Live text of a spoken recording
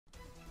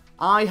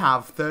I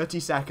have 30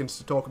 seconds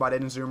to talk about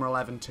Inazuma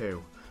 11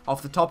 2.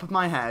 Off the top of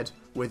my head,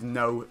 with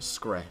no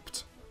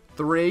script.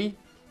 3,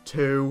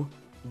 2,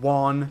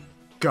 1,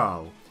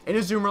 go.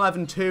 Inazuma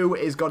 11 2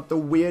 is got the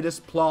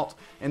weirdest plot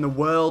in the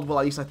world. Well,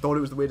 at least I thought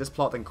it was the weirdest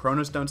plot, then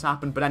Chronos Stones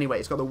happened. But anyway,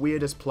 it's got the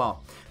weirdest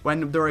plot.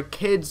 When there are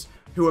kids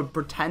who are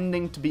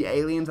pretending to be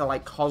aliens, they're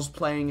like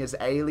cosplaying as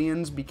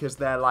aliens because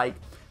they're like,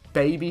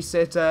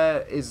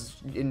 babysitter is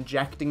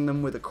injecting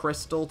them with a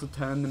crystal to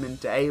turn them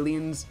into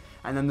aliens.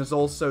 And then there's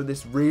also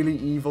this really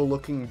evil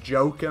looking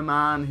Joker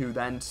man who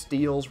then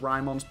steals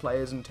Raimon's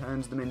players and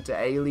turns them into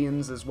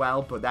aliens as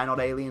well. But they're not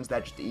aliens,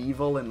 they're just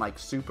evil and like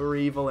super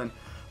evil. And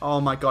oh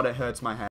my god, it hurts my head.